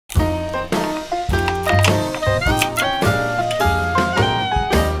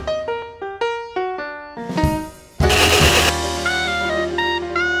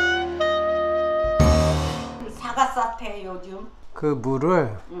그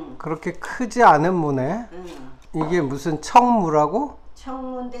물을 그렇게 크지 않은 무네. 이게 무슨 청무라고?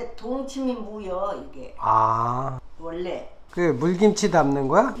 청무인데 동치미 무요 이게. 아. 원래. 그 물김치 담는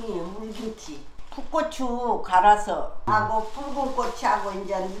거야? 예, 물김치. 풋고추 갈아서 하고 붉은 고추하고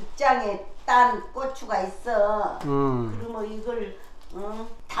이제 밑장에 딴 고추가 있어. 그러면 이걸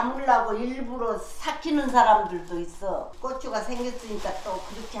담으려고 일부러 삭히는 사람들도 있어. 고추가 생겼으니까 또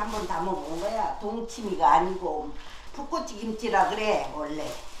그렇게 한번 담아본 거야. 동치미가 아니고 풋고추김치라 그래 원래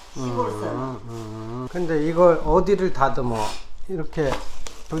시골서는. 근데 이걸 어디를 다듬어? 이렇게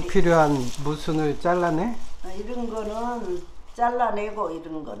불필요한 무순을 잘라내? 이런 거는 잘라내고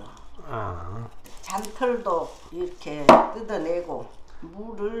이런 거는 잔털도 이렇게 뜯어내고.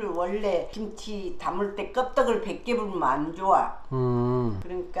 물을 원래 김치 담을 때 껍데기를 벗겨버리면 안 좋아.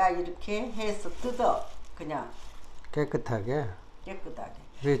 그러니까 이렇게 해서 뜯어 그냥 깨끗하게.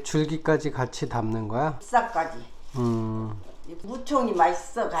 왜 줄기까지 같이 담는 거야? 싹까지. 무총이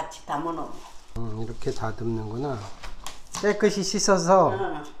맛있어 같이 담아놓으면. 이렇게 다듬는구나. 깨끗이 씻어서.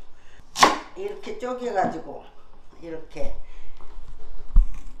 이렇게 쪼개가지고 이렇게.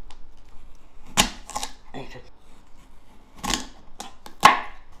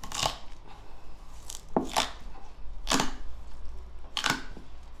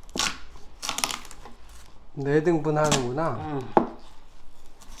 네 등분 하는구나.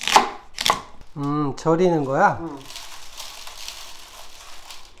 절이는 거야?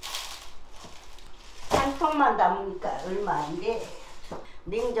 한 통만 담으니까 얼마 안 돼.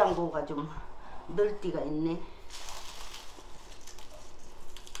 냉장고가 좀 넓기가 있네.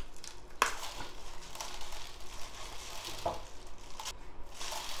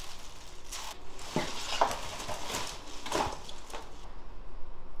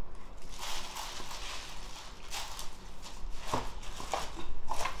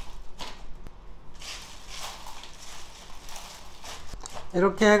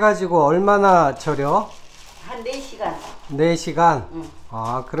 이렇게 해가지고 얼마나 절여? 한 4시간. 4시간?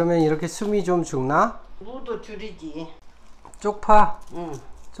 아, 그러면 이렇게 숨이 좀 죽나? 무도 줄이지. 쪽파?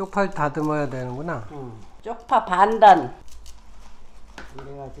 쪽파를 다듬어야 되는구나. 쪽파 반단.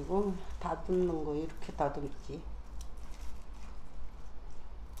 그래가지고 다듬는 거 이렇게 다듬지.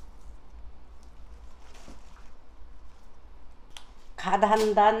 갓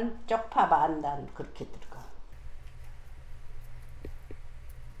한 단, 쪽파 반단 그렇게 들어가.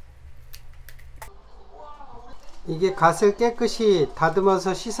 이게 갓을 깨끗이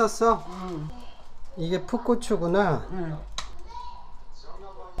다듬어서 씻었어? 이게 풋고추구나.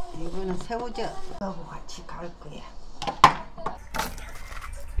 이거는 새우젓하고 같이 갈 거야.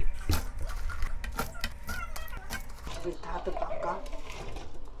 이걸 다듬을까?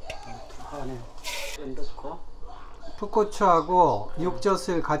 넣고. 풋고추하고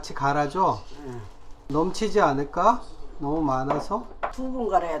육젓을 같이 갈아줘. 넘치지 않을까? 너무 많아서? 2분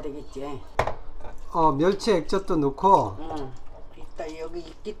갈아야 되겠지. 멸치액젓도 넣고. 이따 여기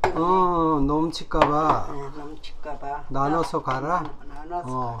있기 때문에. 넘칠까봐. 넘칠까봐. 나눠서 갈아?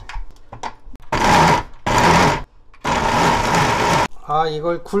 나눠서. 아,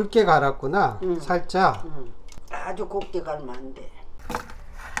 이걸 굵게 갈았구나. 살짝. 아주 곱게 갈면 안 돼.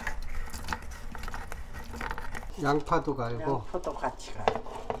 양파도 갈고. 양파도 같이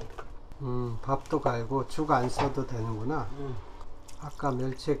갈고. 밥도 갈고. 죽 안 써도 되는구나. 아까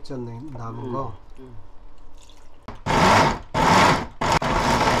멸치액젓 남은 거.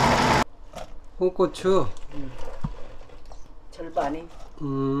 홍고추. 절반이.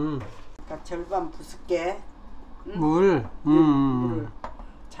 그러니까 절반 부술게. 물을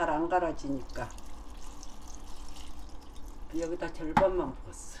잘 안 갈아지니까. 여기다 절반만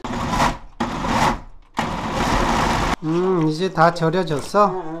부었어. 이제 다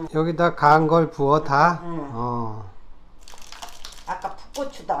절여졌어? 여기다 간 걸 부어 다? 아까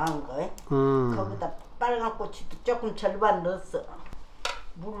풋고추 당한 거에 거기다 빨간 고추도 조금 절반 넣었어.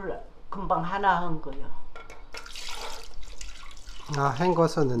 물을 금방 하나 한 거요. 아,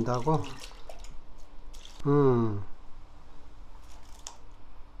 헹궈서 넣는다고?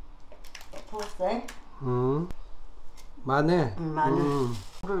 부었어? 마늘? 마늘.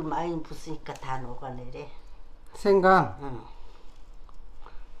 물을 많이 부으니까 다 녹아내래. 생강?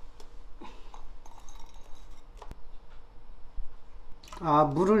 아,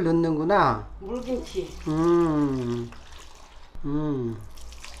 물을 넣는구나. 물김치.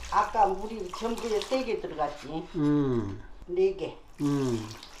 아까 물이 전부에 3개 들어갔지. 4개.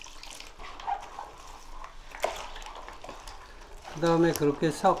 그 다음에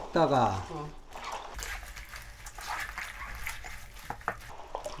그렇게 섞다가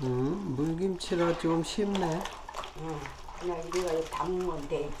물김치라 좀 쉽네. 그냥 이거 담으면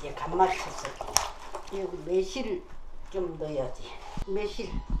돼. 이제 간 맞춰서. 여기 매실 좀 넣어야지.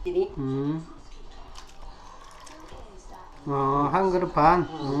 매실끼리. 한 그릇 반.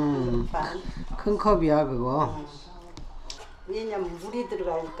 반. 큰 컵이야 그거. 왜냐면 물이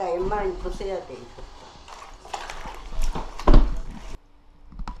들어가니까 웬만하면 부숴야 돼. 이거.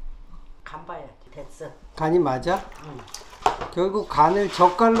 간 봐야지. 됐어. 간이 맞아? 결국 간을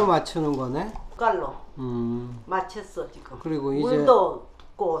젓갈로 맞추는 거네. 젓갈로 맞췄어 지금. 그리고 이제 물도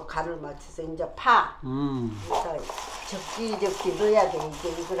붓고 간을 맞춰서 이제 파. 적기 넣어야 돼. 이제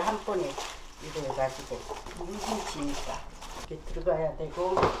이걸 한 번에 이거 해가지고 물김치니까 이렇게 들어가야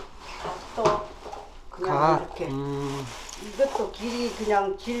되고 갓도 그냥 이렇게. 이것도 길이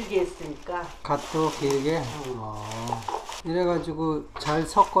그냥 길게 했으니까. 갓도 길게. 이래가지고 잘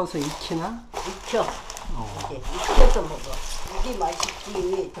섞어서 익히나? 익혀. 이렇게 익혀서 먹어. 이게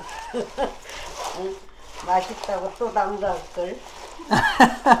맛있지. 응? 맛있다고 또 담가걸.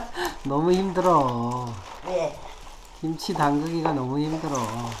 너무 힘들어. 네. 김치 담그기가 너무 힘들어.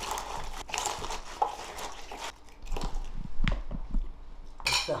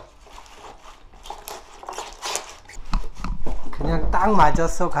 됐어. 그냥 딱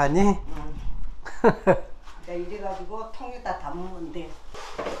맞았어 간이? 이래가지고 통에다 담으면 돼.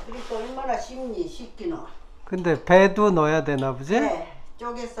 그러니까 얼마나 쉽니 쉽기는. 근데 배도 넣어야 되나 보지? 네.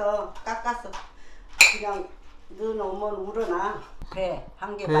 쪼개서 깎아서 그냥 넣어놓으면 우러나. 배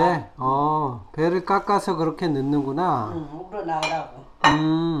한 개 반. 배를 깎아서 그렇게 넣는구나. 우러나라고.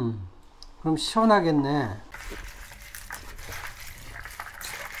 그럼 시원하겠네.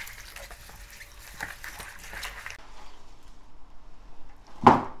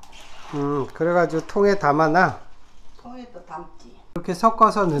 그래가지고 통에 담아놔. 통에도 담지. 이렇게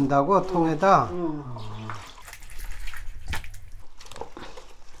섞어서 넣는다고 통에다?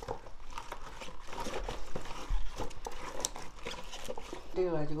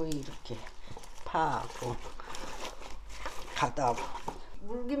 그래가지고 이렇게 파하고 갓하고.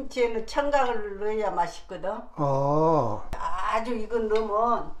 물김치에는 청각을 넣어야 맛있거든. 아주 이건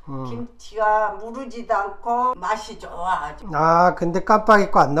넣으면 김치가 무르지도 않고 맛이 좋아. 아주. 근데 깜빡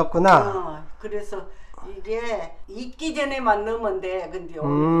잊고 안 넣었구나. 그래서 이게 익기 전에만 넣으면 돼. 근데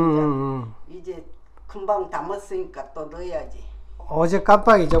이제 금방 담았으니까 또 넣어야지. 어제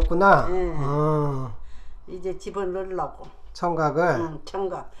깜빡 잊었구나. 이제 집어넣으려고. 청각을?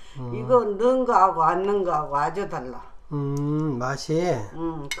 청각. 이거 넣은 거하고 안 넣은 거하고 아주 달라. 맛이?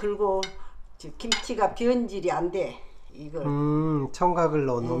 그리고 김치가 변질이 안 돼. 이걸. 청각을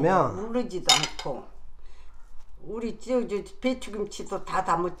넣어놓으면? 무르지도 않고. 우리 저 배추김치도 다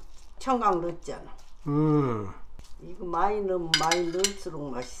담아 청각 넣었잖아. 이거 많이 넣으면 많이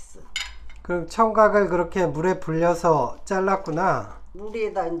넣을수록 맛있어. 그럼 청각을 그렇게 물에 불려서 잘랐구나.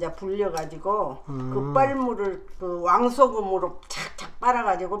 물에다 이제 불려가지고 그 뻘물을 그 왕소금으로 착착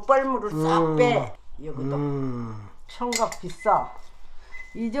빨아가지고 뻘물을 싹 빼. 여기도 청각 비싸.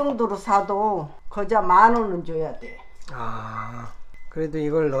 이 정도로 사도 거자 10,000원은 줘야 돼. 그래도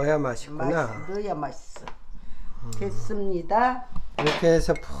이걸 넣어야 맛있구나. 넣어야 맛있어. 됐습니다. 이렇게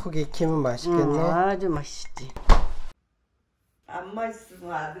해서 푹 익히면 맛있겠네. 아주 맛있지. 안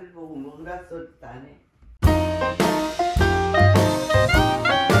맛있으면 아들 보고 먹으라 소리도 안 해.